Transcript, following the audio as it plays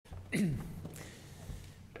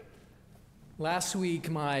Last week,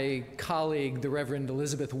 my colleague, the Reverend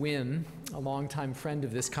Elizabeth Wynne, a longtime friend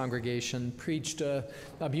of this congregation, preached a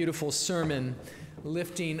beautiful sermon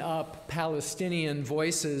lifting up Palestinian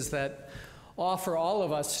voices that offer all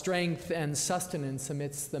of us strength and sustenance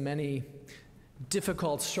amidst the many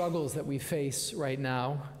difficult struggles that we face right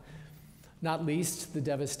now, not least the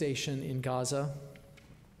devastation in Gaza.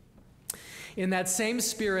 In that same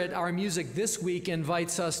spirit, our music this week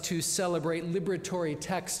invites us to celebrate liberatory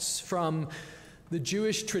texts from the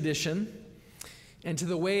Jewish tradition and to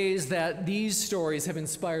the ways that these stories have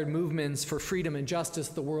inspired movements for freedom and justice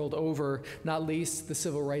the world over, not least the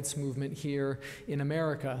civil rights movement here in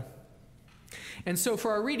America. And so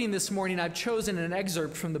for our reading this morning, I've chosen an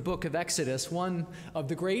excerpt from the book of Exodus, one of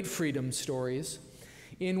the great freedom stories,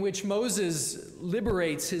 in which Moses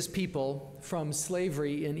liberates his people from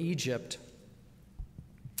slavery in Egypt.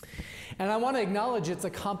 And I want to acknowledge it's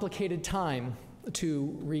a complicated time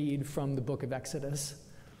to read from the book of Exodus,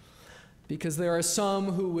 because there are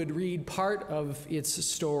some who would read part of its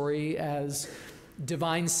story as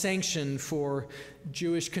divine sanction for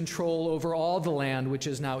Jewish control over all the land, which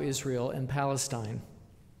is now Israel and Palestine.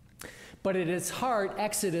 But at its heart,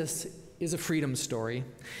 Exodus is a freedom story.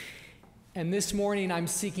 And this morning, I'm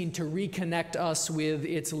seeking to reconnect us with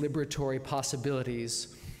its liberatory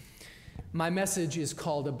possibilities. My message is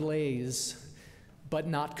called Ablaze, but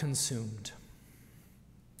not consumed.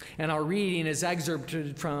 And our reading is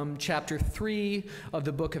excerpted from chapter 3 of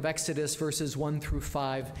the book of Exodus, verses 1 through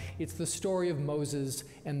 5. It's the story of Moses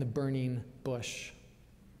and the burning bush.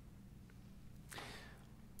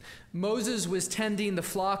 Moses was tending the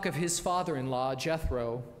flock of his father-in-law,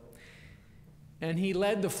 Jethro, and he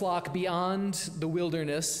led the flock beyond the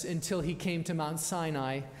wilderness until he came to Mount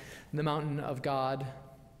Sinai, the mountain of God.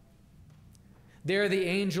 There the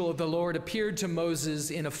angel of the Lord appeared to Moses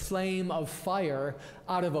in a flame of fire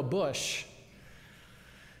out of a bush.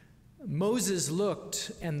 Moses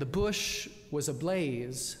looked, and the bush was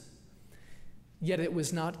ablaze, yet it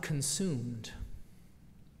was not consumed.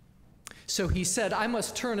 So he said, "I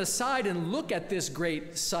must turn aside and look at this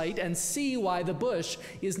great sight and see why the bush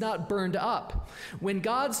is not burned up." When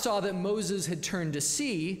God saw that Moses had turned to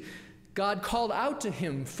see, God called out to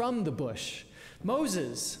him from the bush,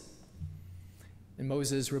 "Moses." And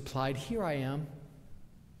Moses replied, "Here I am."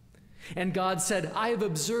 And God said, "I have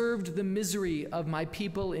observed the misery of my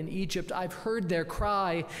people in Egypt. I've heard their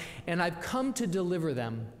cry, and I've come to deliver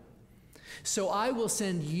them. So I will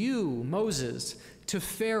send you, Moses, to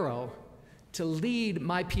Pharaoh to lead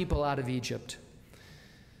my people out of Egypt."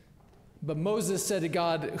 But Moses said to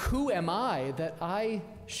God, "Who am I that I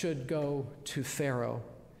should go to Pharaoh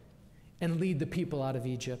and lead the people out of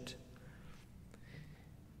Egypt?"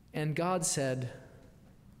 And God said,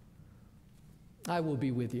 "I will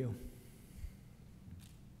be with you."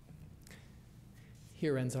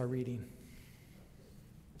 Here ends our reading.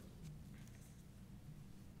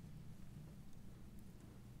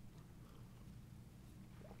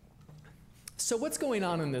 So what's going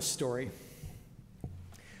on in this story?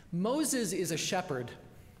 Moses is a shepherd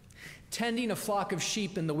tending a flock of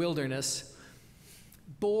sheep in the wilderness.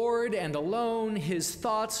 Bored and alone, his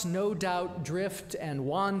thoughts no doubt drift and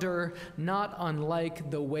wander, not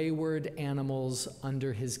unlike the wayward animals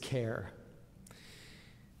under his care.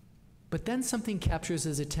 But then something captures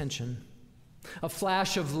his attention. A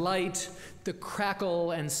flash of light, the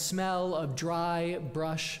crackle and smell of dry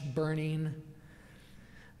brush burning.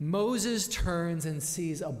 Moses turns and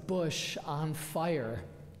sees a bush on fire,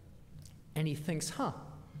 and he thinks,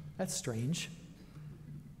 that's strange.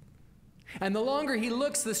 And the longer he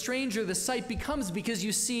looks, the stranger the sight becomes, because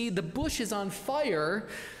you see the bush is on fire,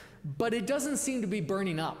 but it doesn't seem to be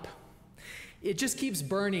burning up. It just keeps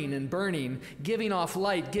burning and burning, giving off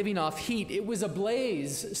light, giving off heat. It was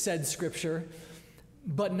ablaze, said Scripture,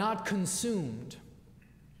 but not consumed.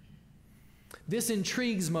 This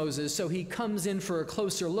intrigues Moses, so he comes in for a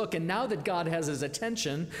closer look. And now that God has his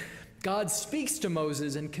attention, God speaks to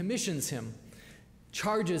Moses and commissions him,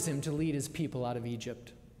 charges him to lead his people out of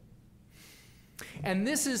Egypt. And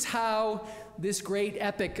this is how this great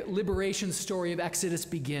epic liberation story of Exodus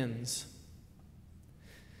begins.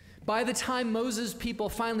 By the time Moses' people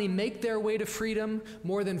finally make their way to freedom,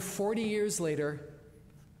 more than 40 years later,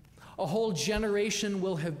 a whole generation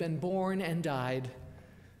will have been born and died.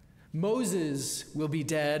 Moses will be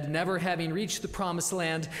dead, never having reached the promised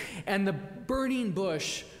land, and the burning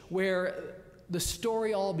bush where the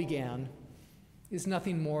story all began is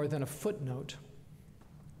nothing more than a footnote.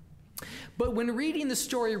 But when reading the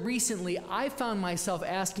story recently, I found myself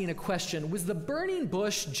asking a question. Was the burning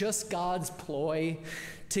bush just God's ploy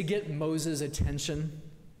to get Moses' attention?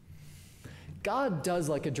 God does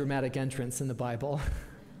like a dramatic entrance in the Bible.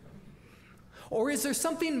 Or is there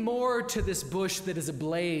something more to this bush that is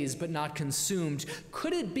ablaze but not consumed?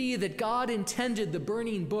 Could it be that God intended the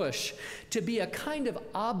burning bush to be a kind of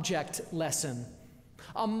object lesson,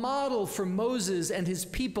 a model for Moses and his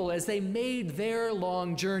people as they made their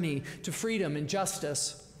long journey to freedom and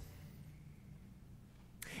justice?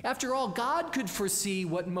 After all, God could foresee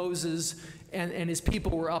what Moses and his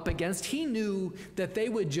people were up against. He knew that they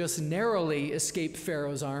would just narrowly escape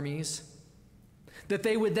Pharaoh's armies, that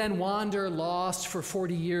they would then wander lost for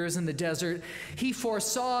 40 years in the desert. He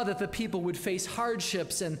foresaw that the people would face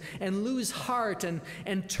hardships and lose heart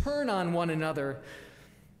and turn on one another,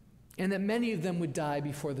 and that many of them would die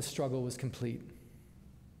before the struggle was complete.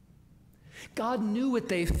 God knew what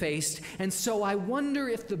they faced, and so I wonder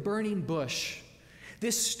if the burning bush,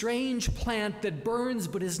 this strange plant that burns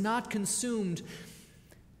but is not consumed,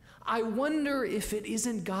 I wonder if it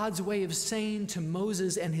isn't God's way of saying to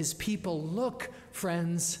Moses and his people, look,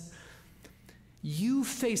 friends, you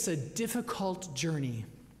face a difficult journey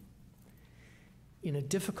in a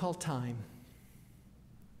difficult time.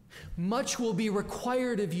 Much will be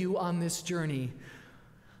required of you on this journey.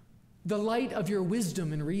 The light of your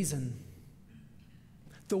wisdom and reason,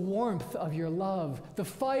 the warmth of your love, the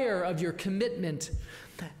fire of your commitment.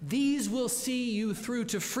 These will see you through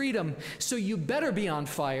to freedom, so you better be on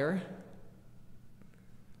fire.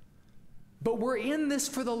 But we're in this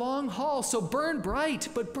for the long haul, so burn bright,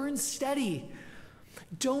 but burn steady.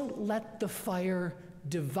 Don't let the fire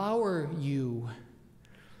devour you.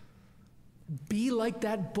 Be like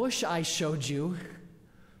that bush I showed you,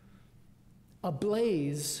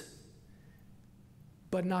 ablaze,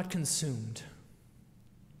 but not consumed.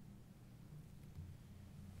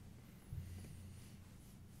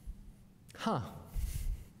 I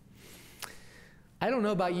don't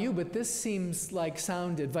know about you, but this seems like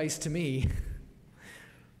sound advice to me.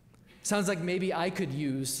 Sounds like maybe I could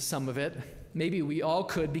use some of it. Maybe we all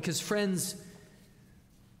could, because friends,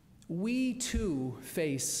 we too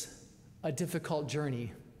face a difficult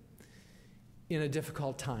journey in a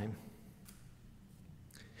difficult time.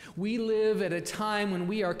 We live at a time when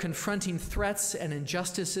we are confronting threats and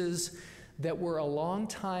injustices that were a long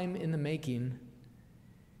time in the making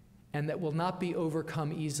and that will not be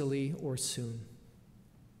overcome easily or soon.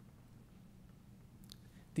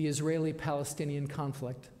 The Israeli-Palestinian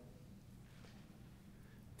conflict.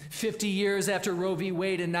 50 years after Roe v.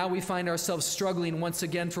 Wade, and now we find ourselves struggling once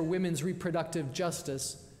again for women's reproductive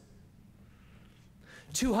justice.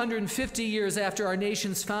 250 years after our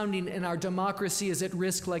nation's founding and our democracy is at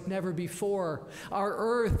risk like never before. Our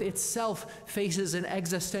earth itself faces an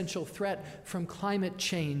existential threat from climate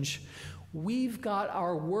change. We've got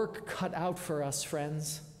our work cut out for us,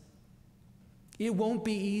 friends. It won't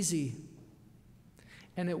be easy,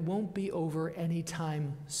 and it won't be over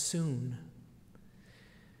anytime soon.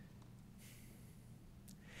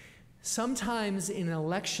 Sometimes in an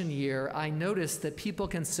election year, I notice that people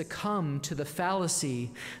can succumb to the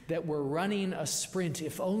fallacy that we're running a sprint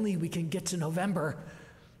if only we can get to November.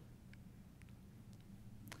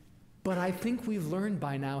 But I think we've learned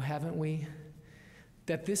by now, haven't we,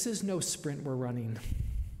 that this is no sprint we're running.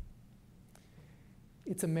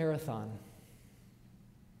 It's a marathon.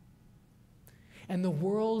 And the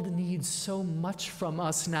world needs so much from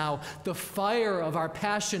us now. The fire of our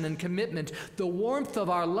passion and commitment, the warmth of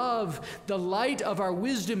our love, the light of our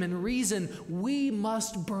wisdom and reason. We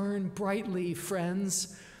must burn brightly,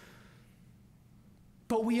 friends.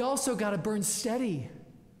 But we also got to burn steady,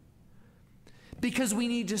 because we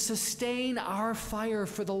need to sustain our fire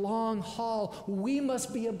for the long haul. We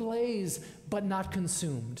must be ablaze, but not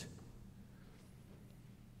consumed.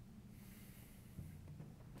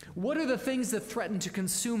 What are the things that threaten to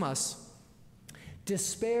consume us?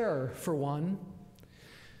 Despair, for one.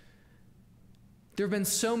 There have been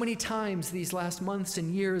so many times these last months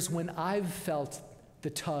and years when I've felt the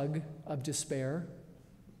tug of despair.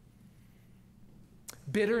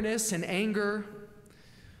 Bitterness and anger.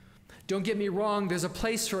 Don't get me wrong, there's a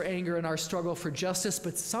place for anger in our struggle for justice,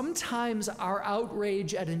 but sometimes our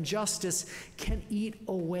outrage at injustice can eat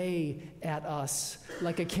away at us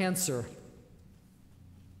like a cancer.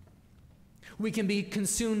 We can be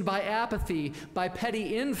consumed by apathy, by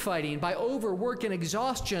petty infighting, by overwork and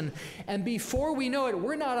exhaustion, and before we know it,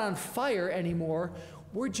 we're not on fire anymore,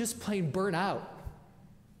 we're just plain burnt out.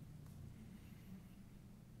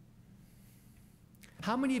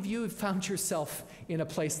 How many of you have found yourself in a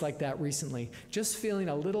place like that recently, just feeling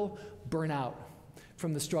a little burnout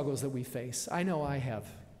from the struggles that we face? I know I have.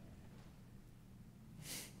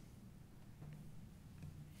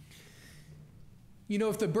 You know,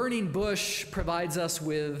 if the burning bush provides us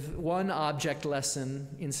with one object lesson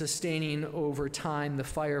in sustaining over time the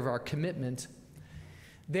fire of our commitment,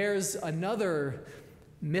 there's another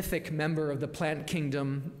mythic member of the plant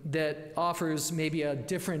kingdom that offers maybe a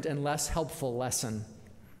different and less helpful lesson.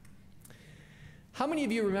 How many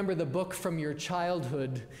of you remember the book from your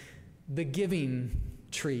childhood, The Giving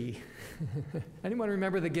Tree? Anyone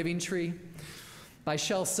remember The Giving Tree? By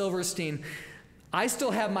Shel Silverstein. I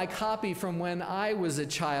still have my copy from when I was a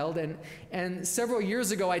child, and several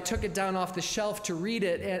years ago I took it down off the shelf to read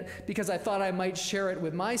it because I thought I might share it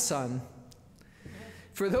with my son.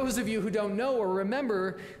 For those of you who don't know or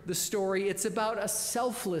remember the story, it's about a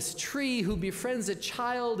selfless tree who befriends a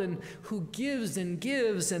child and who gives and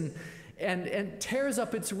gives and tears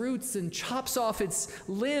up its roots and chops off its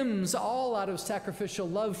limbs, all out of sacrificial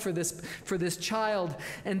love for this child.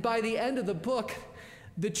 And by the end of the book,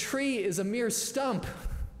 the tree is a mere stump,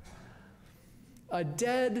 a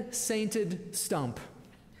dead, sainted stump.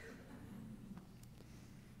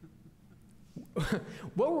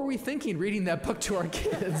 What were we thinking reading that book to our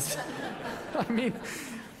kids? I mean,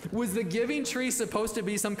 was the giving tree supposed to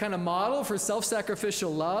be some kind of model for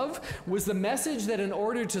self-sacrificial love? Was the message that in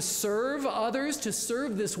order to serve others, to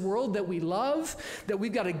serve this world that we love, that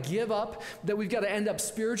we've got to give up, that we've got to end up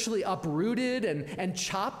spiritually uprooted and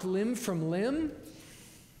chopped limb from limb?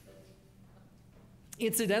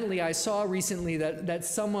 Incidentally, I saw recently that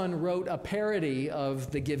someone wrote a parody of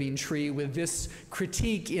The Giving Tree with this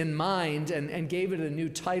critique in mind and gave it a new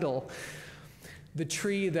title, The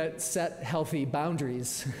Tree That Set Healthy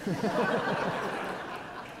Boundaries.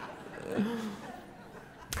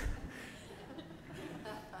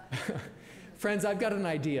 Friends, I've got an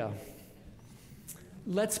idea.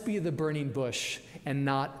 Let's be the burning bush and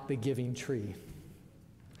not the giving tree.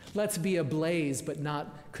 Let's be ablaze but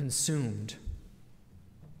not consumed.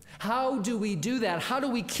 How do we do that? How do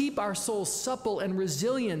we keep our souls supple and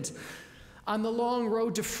resilient on the long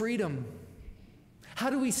road to freedom?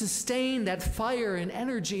 How do we sustain that fire and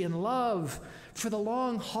energy and love for the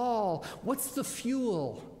long haul? What's the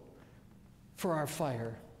fuel for our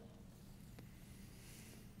fire?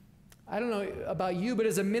 I don't know about you, but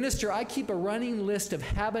as a minister, I keep a running list of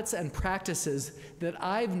habits and practices that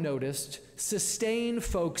I've noticed sustain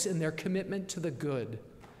folks in their commitment to the good.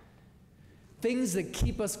 Things that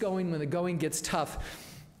keep us going when the going gets tough.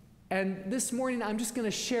 And this morning, I'm just going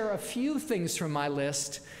to share a few things from my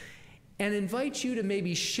list and invite you to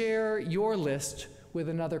maybe share your list with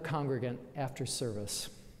another congregant after service.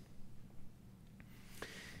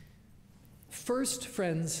 First,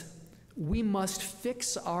 friends, we must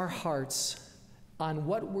fix our hearts on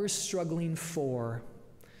what we're struggling for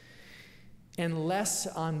and less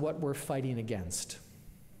on what we're fighting against.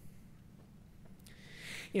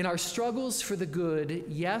 In our struggles for the good,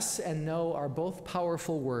 yes and no are both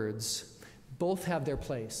powerful words. Both have their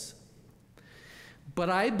place. But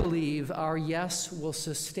I believe our yes will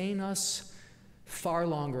sustain us far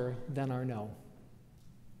longer than our no.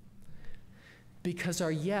 Because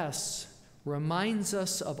our yes reminds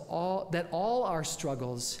us of that all our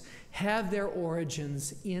struggles have their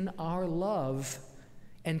origins in our love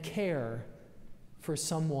and care for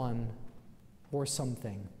someone or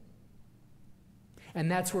something. And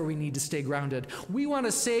that's where we need to stay grounded. We want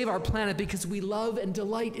to save our planet because we love and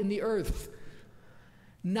delight in the earth,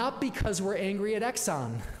 not because we're angry at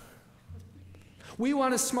Exxon. We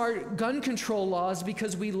want to smart gun control laws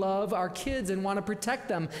because we love our kids and want to protect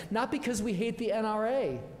them, not because we hate the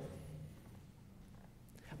NRA.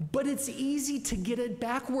 But it's easy to get it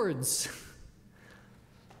backwards.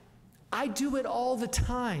 I do it all the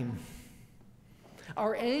time.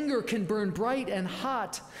 Our anger can burn bright and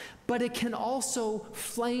hot, but it can also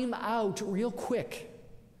flame out real quick.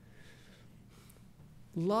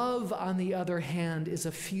 Love, on the other hand, is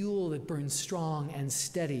a fuel that burns strong and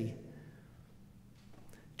steady.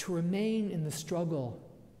 To remain in the struggle,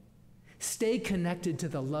 stay connected to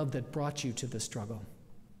the love that brought you to the struggle.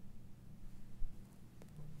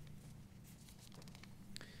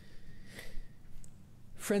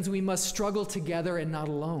 Friends, we must struggle together and not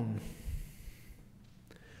alone.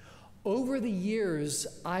 Over the years,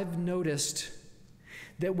 I've noticed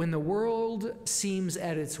that when the world seems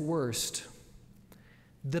at its worst,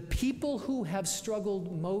 the people who have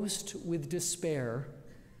struggled most with despair,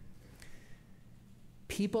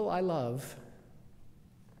 people I love,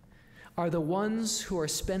 are the ones who are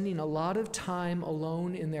spending a lot of time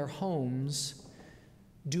alone in their homes,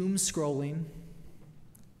 doom scrolling,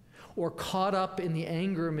 or caught up in the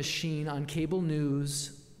anger machine on cable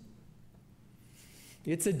news.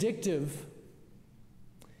 It's addictive,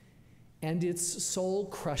 and it's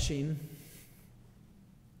soul-crushing.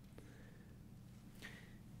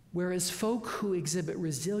 Whereas folk who exhibit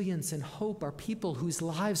resilience and hope are people whose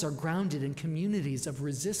lives are grounded in communities of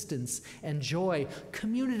resistance and joy,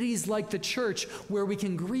 communities like the church where we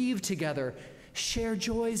can grieve together, share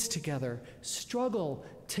joys together, struggle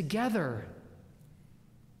together.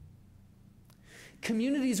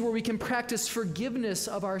 Communities where we can practice forgiveness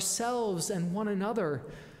of ourselves and one another.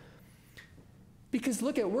 Because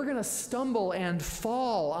look we're going to stumble and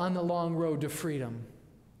fall on the long road to freedom.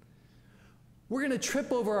 We're going to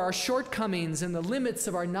trip over our shortcomings and the limits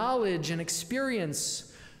of our knowledge and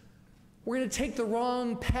experience. We're going to take the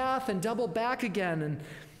wrong path and double back again. And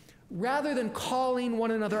rather than calling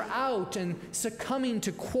one another out and succumbing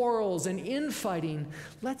to quarrels and infighting,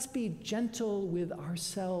 let's be gentle with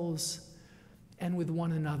ourselves and with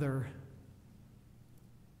one another.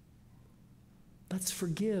 Let's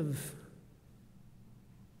forgive.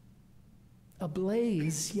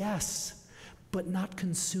 Ablaze, yes, but not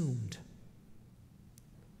consumed.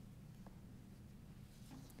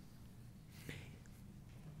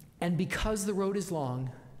 And because the road is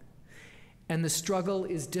long and the struggle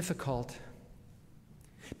is difficult,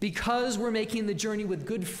 because we're making the journey with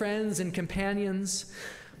good friends and companions,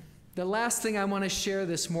 the last thing I want to share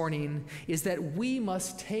this morning is that we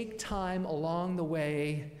must take time along the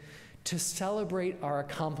way to celebrate our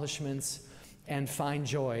accomplishments and find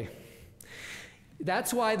joy.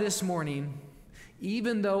 That's why this morning,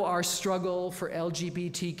 even though our struggle for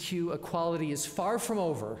LGBTQ equality is far from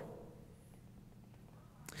over,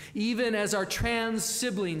 even as our trans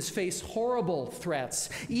siblings face horrible threats,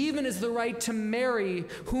 even as the right to marry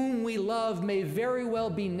whom we love may very well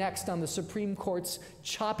be next on the Supreme Court's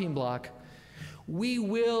chopping block, we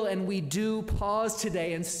will and we do pause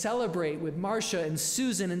today and celebrate with Marcia and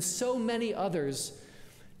Susan and so many others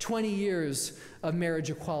 20 years of marriage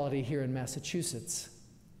equality here in Massachusetts.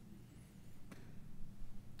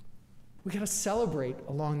 We got to celebrate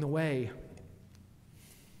along the way.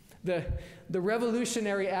 The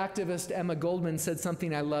revolutionary activist Emma Goldman said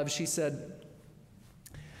something I love. She said,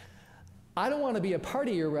 "I don't want to be a part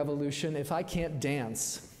of your revolution if I can't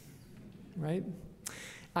dance." Right?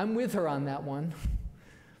 I'm with her on that one.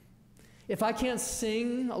 If I can't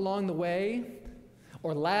sing along the way,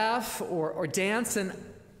 or laugh, or dance, then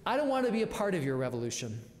I don't want to be a part of your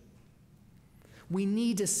revolution. We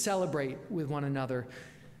need to celebrate with one another,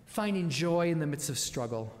 finding joy in the midst of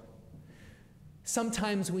struggle.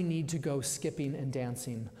 Sometimes we need to go skipping and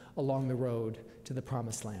dancing along the road to the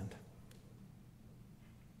promised land.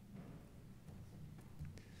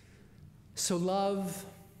 So love,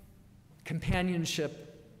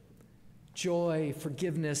 companionship, joy,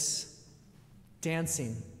 forgiveness,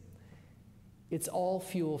 dancing, it's all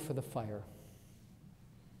fuel for the fire.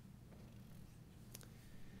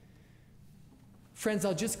 Friends,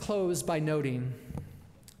 I'll just close by noting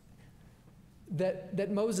that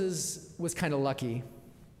Moses was kind of lucky.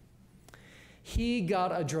 He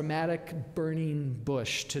got a dramatic burning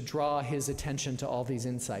bush to draw his attention to all these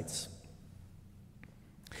insights.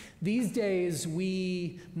 These days,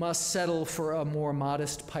 we must settle for a more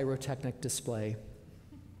modest pyrotechnic display.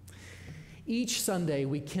 Each Sunday,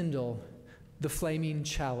 we kindle the flaming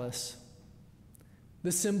chalice,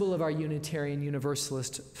 the symbol of our Unitarian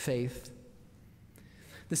Universalist faith.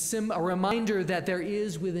 A reminder that there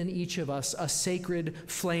is within each of us a sacred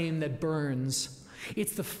flame that burns.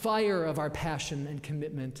 It's the fire of our passion and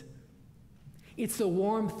commitment. It's the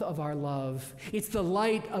warmth of our love. It's the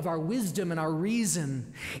light of our wisdom and our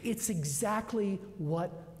reason. It's exactly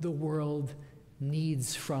what the world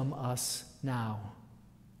needs from us now.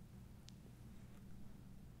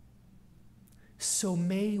 So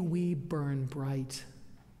may we burn bright,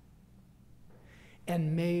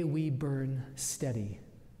 and may we burn steady.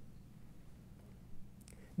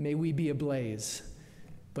 May we be ablaze,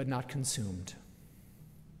 but not consumed.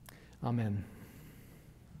 Amen.